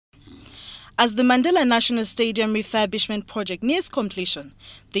As the Mandela National Stadium refurbishment project nears completion,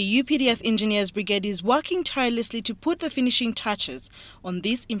 the UPDF Engineers Brigade is working tirelessly to put the finishing touches on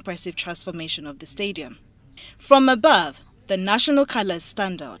this impressive transformation of the stadium. From above, the national colours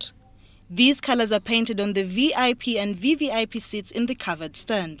stand out. These colours are painted on the VIP and VVIP seats in the covered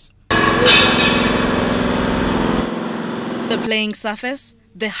stands. The playing surface,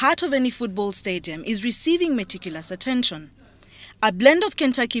 the heart of any football stadium, is receiving meticulous attention. A blend of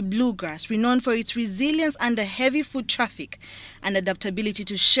Kentucky bluegrass renowned for its resilience under heavy foot traffic and adaptability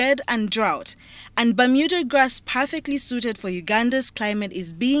to shade and drought, and Bermuda grass perfectly suited for Uganda's climate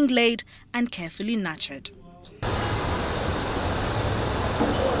is being laid and carefully nurtured.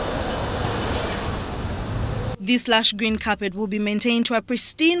 This lush green carpet will be maintained to a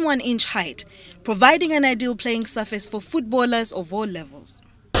pristine 1-inch height, providing an ideal playing surface for footballers of all levels.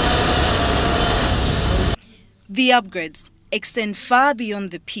 The upgrades extend far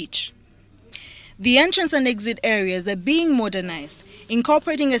beyond the pitch. The entrance and exit areas are being modernized,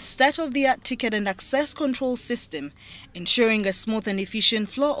 incorporating a state-of-the-art ticket and access control system, ensuring a smooth and efficient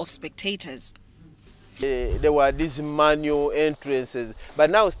flow of spectators. There were these manual entrances, but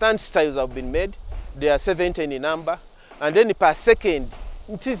now stand styles have been made. They are 70 in number, and then per second,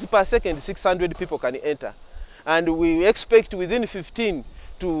 600 people can enter. And we expect within 15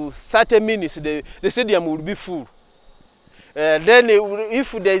 to 30 minutes, the stadium will be full. Then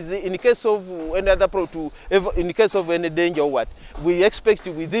if there is, in case of in case of any danger or what, we expect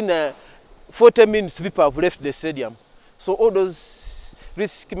within 40 minutes people have left the stadium. So all those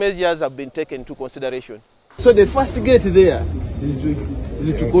risk measures have been taken into consideration. So the first gate there is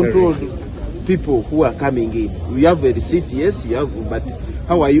to control people who are coming in. We have a receipt, yes, you have, but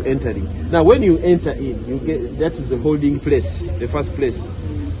how are you entering? Now when you enter in, you get, that is the holding place, the first place.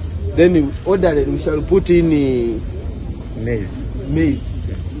 Then you order it, we shall put in maize.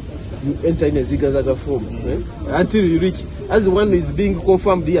 You enter in a zigzag form until you reach, as the one is being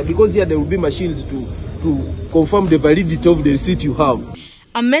confirmed here, because here there will be machines to confirm the validity of the receipt you have.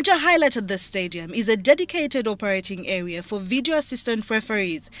 A major highlight of the stadium is a dedicated operating area for video assistant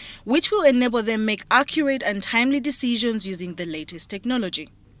referees, which will enable them make accurate and timely decisions using the latest technology.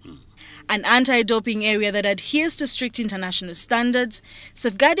 An anti-doping area that adheres to strict international standards,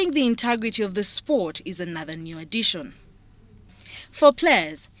 safeguarding the integrity of the sport, is another new addition. For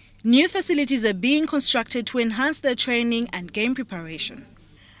players, new facilities are being constructed to enhance their training and game preparation.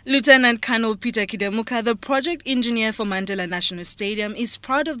 Lieutenant Colonel Peter Kidemuka, the project engineer for Mandela National Stadium, is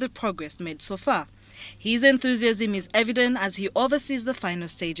proud of the progress made so far. His enthusiasm is evident as he oversees the final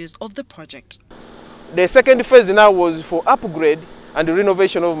stages of the project. The second phase now was for upgrade and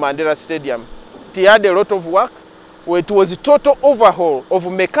renovation of Mandela Stadium. It had a lot of work, where it was a total overhaul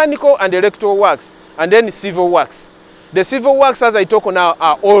of mechanical and electrical works, and then civil works. The civil works, as I talk now,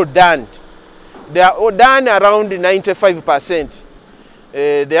 are all done. They are all done around 95%.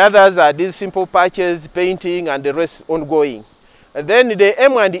 The others are these simple patches, painting, and the rest ongoing. And then the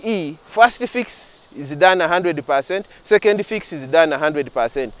M&E, first fix is done 100%, second fix is done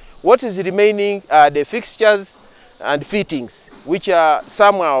 100%. What is remaining are the fixtures and fittings, which are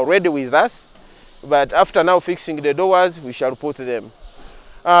some are already with us, but after now fixing the doors, we shall put them.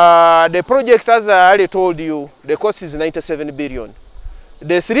 The project, as I already told you, the cost is 97 billion.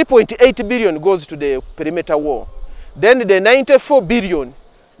 The 3.8 billion goes to the perimeter wall. Then the 94 billion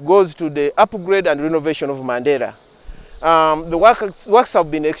goes to the upgrade and renovation of Mandela. The works have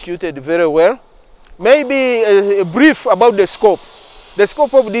been executed very well. Maybe a brief about the scope. The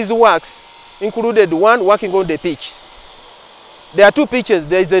scope of these works included one, working on the pitch. There are two pitches.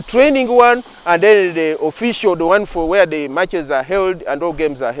 There is a training one, and then the official, the one for where the matches are held and all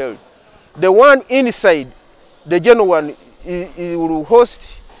games are held. The one inside, the general one, it will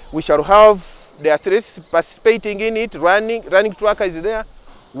host. We shall have the athletes participating in it. Running track is there.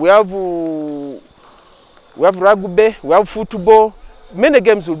 We have rugby, we have football. Many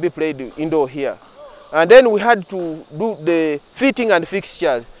games will be played indoor here. And then we had to do the fitting and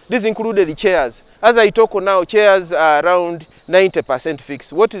fixtures. This included the chairs. As I talk now, chairs are around 90%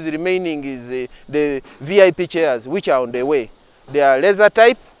 fixed. What is remaining is the VIP chairs, which are on the way. They are laser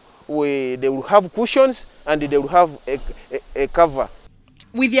type, where they will have cushions and they will have a cover.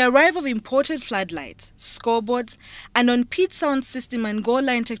 With the arrival of imported floodlights, scoreboards, and on-pitch sound system and goal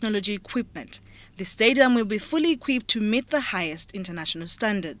line technology equipment, the stadium will be fully equipped to meet the highest international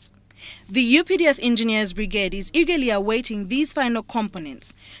standards. The UPDF Engineers Brigade is eagerly awaiting these final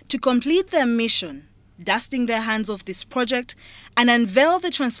components to complete their mission, dusting their hands off this project and unveil the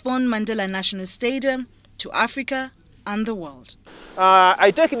transformed Mandela National Stadium to Africa and the world.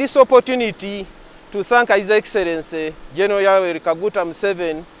 I take this opportunity to thank His Excellency General Yoweri Kaguta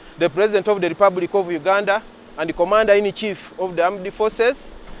Museveni the President of the Republic of Uganda and the Commander-in-Chief of the Armed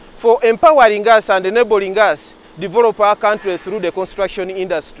Forces for empowering us and enabling us develop our country through the construction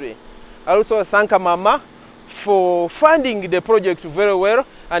industry. I also thank Mama for funding the project very well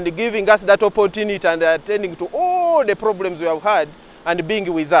and giving us that opportunity and attending to all the problems we have had and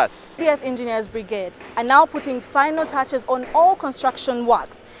being with us. UPDF Engineers Brigade are now putting final touches on all construction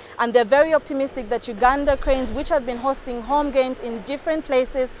works, and they're very optimistic that Uganda cranes, which have been hosting home games in different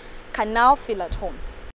places, can now feel at home.